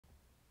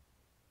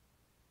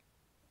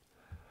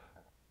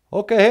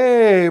Okay,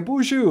 hey,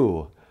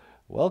 BOOZHOO.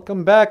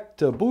 Welcome back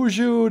to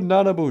BOOZHOO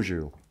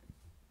NANABOOZHOO.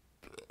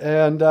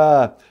 And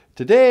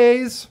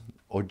today's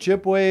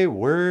Ojibwe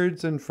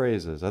words and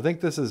phrases. I think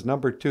this is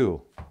number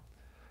 2.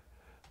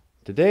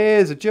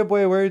 Today's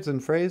Ojibwe words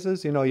and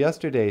phrases. You know,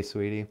 yesterday,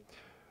 sweetie,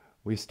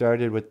 we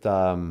started with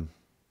the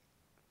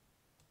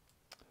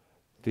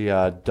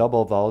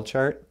double vowel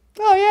chart.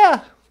 Oh,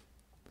 yeah.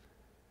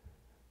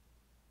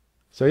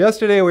 So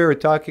yesterday we were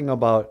talking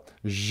about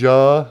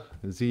ja,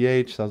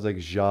 ZH, sounds like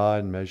ja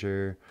in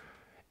measure.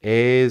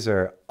 A's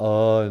are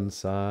and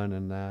son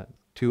and that.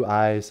 2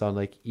 I's sound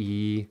like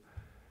E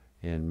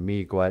in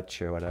miigwech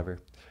or whatever.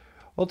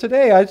 Well,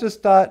 today I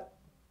just thought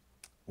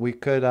we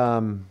could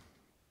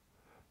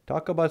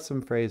talk about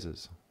some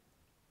phrases.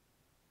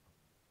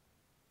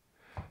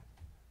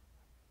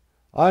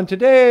 On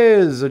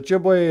today's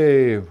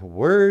Ojibwe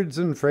words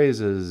and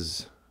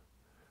phrases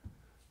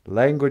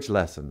language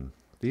lesson.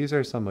 These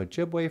are some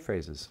Ojibwe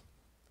phrases.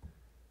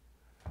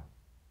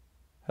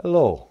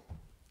 Hello.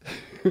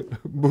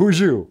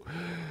 BOOZHOO.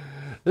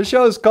 This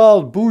show is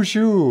called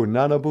BOOZHOO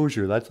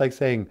NANABOOZHOO. That's like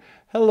saying,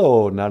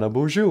 hello,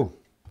 NANABOOZHOO.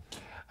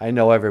 I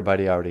know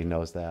everybody already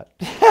knows that.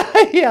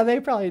 Yeah, they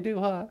probably do,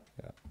 huh?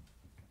 Yeah.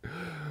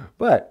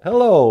 But,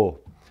 hello,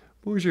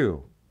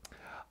 BOOZHOO.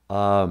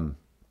 Now,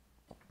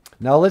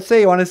 let's say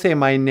you want to say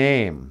my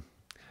name.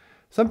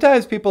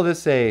 Sometimes people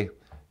just say,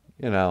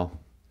 you know,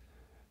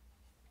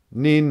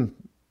 Nin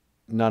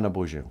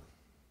NANABOOZHOO.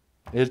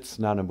 It's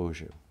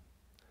NANABOOZHOO.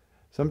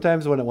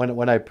 Sometimes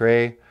when I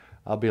pray,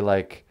 I'll be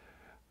like,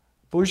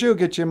 BOOZHOO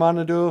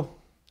Gichimanadu,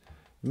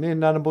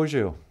 Nin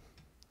NANABOOZHOO.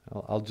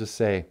 I'll just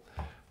say,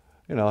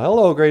 you know,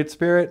 hello, Great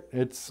Spirit.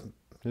 It's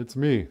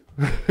me.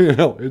 You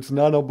know, it's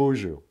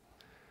NANABOOZHOO.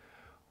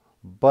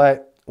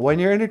 But when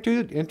you're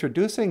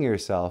introducing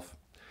yourself,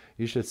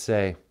 you should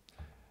say,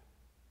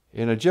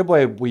 in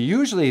Ojibwe, we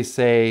usually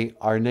say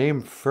our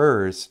name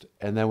first,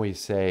 and then we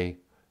say,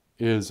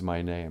 is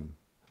my name.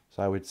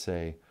 So I would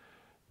say,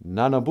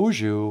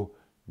 NANABOOZHOO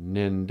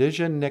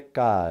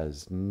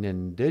Nindijannikas.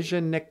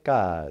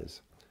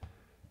 Nindijannikas.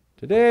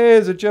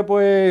 Today's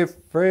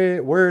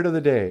Ojibwe word of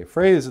the day.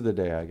 Phrase of the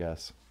day, I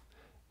guess.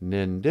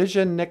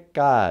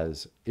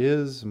 Nindijannikas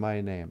is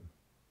my name.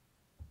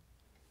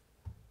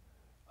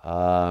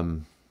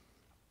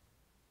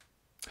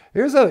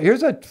 Here's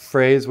a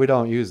phrase we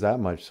don't use that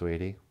much,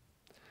 sweetie.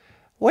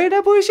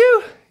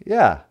 WENABOOZHOO?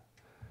 Yeah.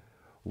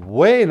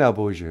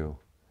 WENABOOZHOO.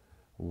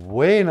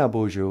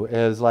 WENABOOZHOO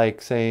is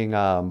like saying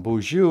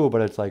BOOZHOO,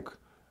 but it's like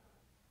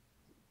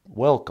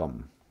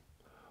welcome.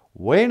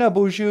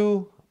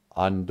 WENABOOZHOO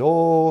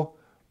ando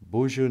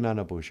BOOZHOO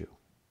NANABOOZHOO.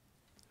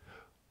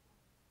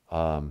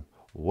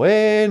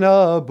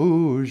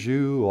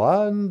 WENABOOZHOO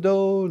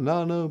ando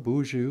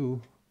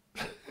NANABOOZHOO.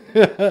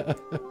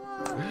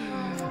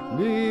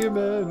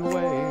 Neeman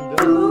Wayne.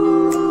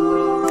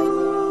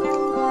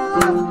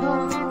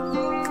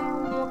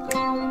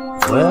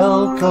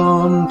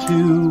 Welcome to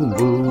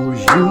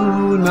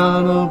BOOZHOO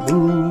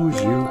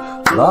NANABOOZHOO,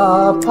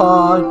 the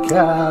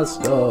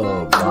podcast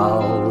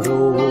about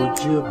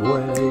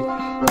Ojibwe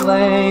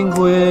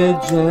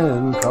language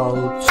and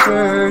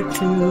culture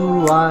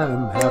too.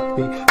 I'm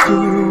happy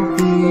to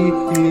be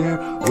here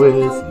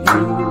with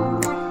you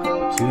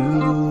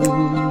today.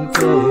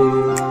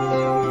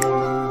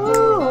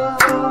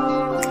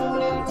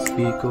 We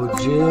speak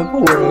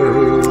Ojibwe.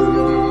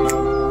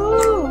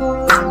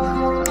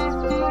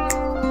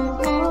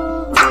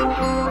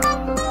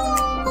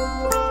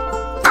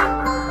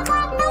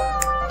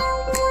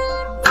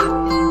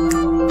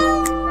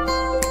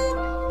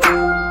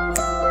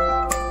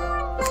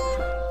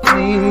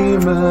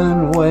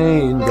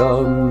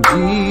 Wayndom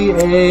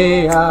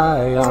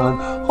G-A-I-on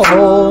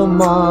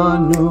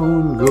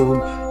Homanungun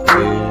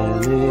in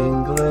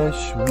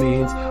English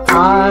means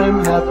I'm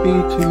happy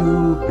to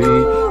be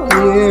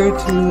here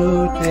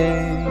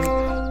today.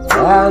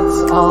 That's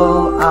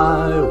all I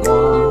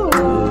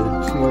wanted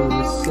to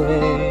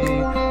say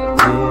in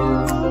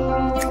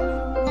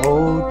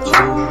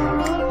Ojibwe.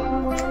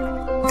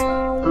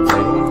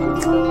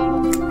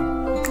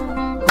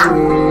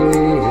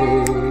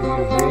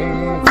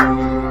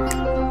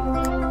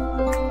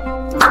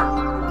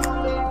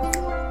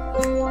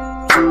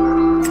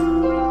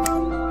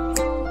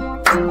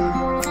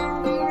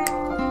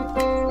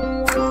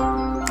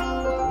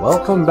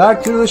 Welcome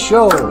back to the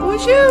show.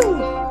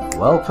 BOOZHOO.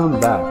 Welcome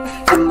back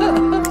to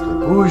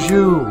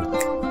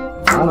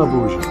BOOZHOO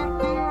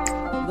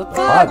NANABOOZHOO, The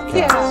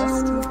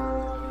podcast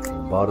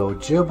about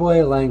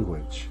Ojibwe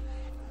language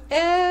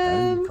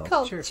and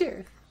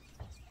culture.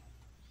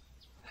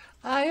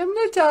 I am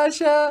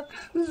Natasha.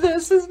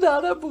 This is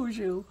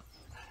NANABOOZHOO.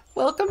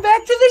 Welcome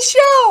back to the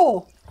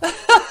show.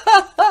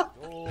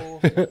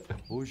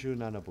 BOOZHOO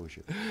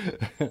NANABOOZHOO.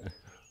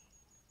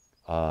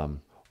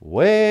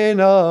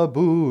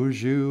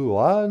 WENABOOZHOO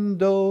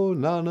ando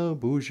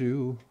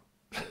NANABOOZHOO.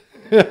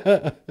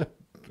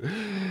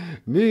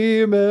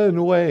 Neeman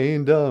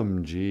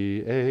Wayndom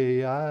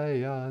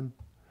G-A-I-on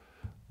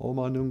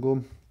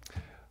Omanungum.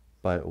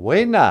 But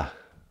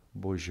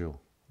WENABOOZHOO.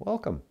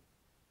 Welcome.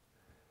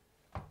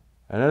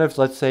 And then if,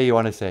 let's say you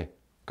want to say,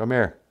 come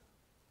here.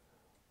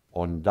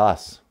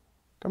 Ondas.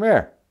 Come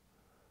here.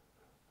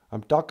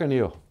 I'm talking to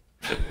you.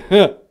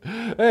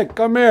 Hey,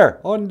 come here.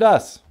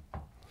 Ondas.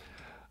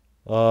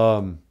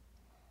 A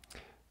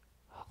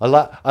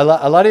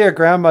lot of your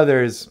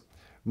grandmothers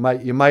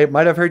you might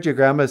have heard your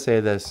grandma say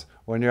this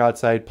when you're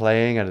outside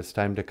playing and it's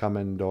time to come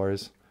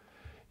indoors.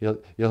 You'll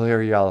hear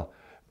her yell,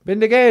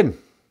 "Bindigain,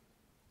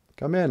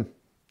 come in."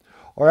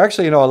 Or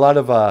actually, a lot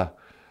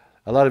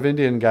of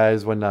Indian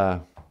guys when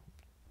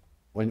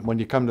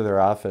you come to their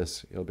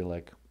office, you'll be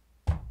like,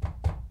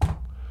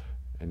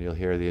 and you'll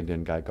hear the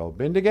Indian guy go,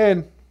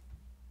 "Bindigain,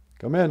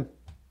 come in."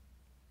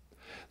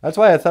 That's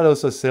why I thought it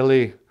was so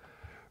silly.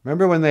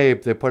 Remember when they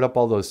put up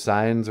all those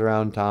signs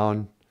around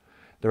town?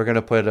 They were going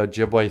to put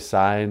Ojibwe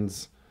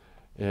signs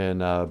in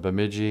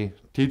Bemidji,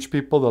 teach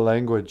people the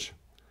language.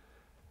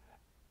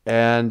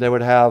 And they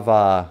would have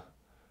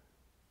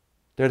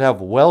they'd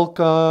have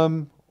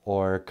welcome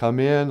or come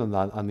in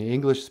on the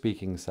English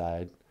speaking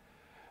side.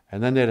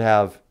 And then they'd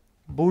have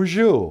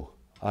BOOZHOO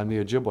on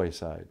the Ojibwe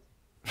side.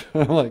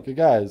 I'm like, you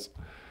guys,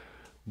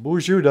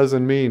 BOOZHOO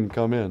doesn't mean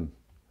come in.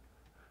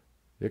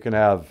 You can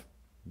have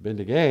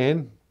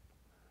Bindigain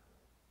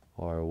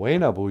or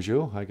Wena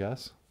BOOZHOO, I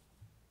guess.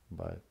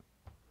 But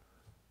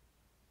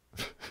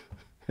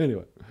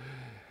anyway.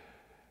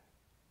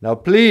 Now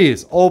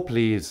please, oh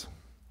please,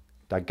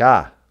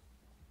 daga,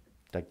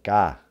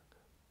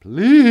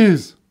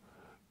 please,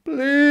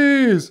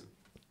 daga.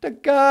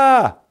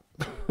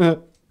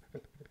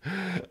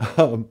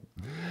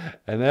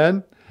 And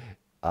then,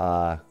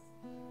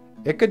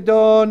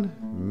 Ikadon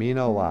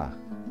Minowa.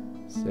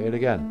 Say it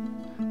again.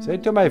 Say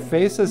it to my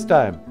face this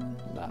time.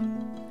 Nah.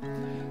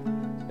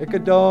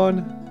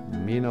 Ikadon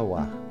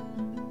Minowa.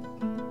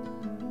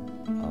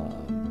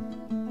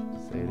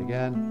 Say it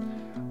again.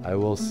 I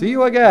will see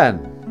you again.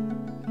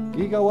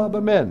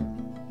 Gigawabamin.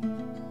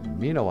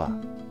 Minowa.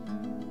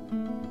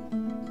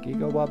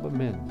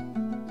 Gigawabamin.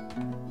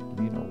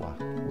 Minowa.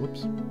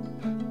 Whoops.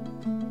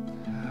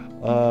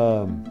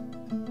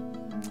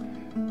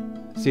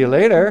 See you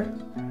later.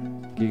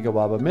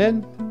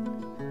 Gigawabamin.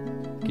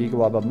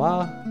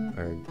 Gigawabama.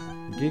 Or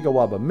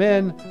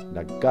Gigawabamin.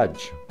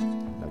 Nagudge.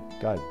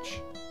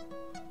 Nagudge.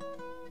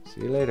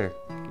 See you later.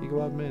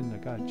 Gigawabamin.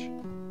 Nagudge.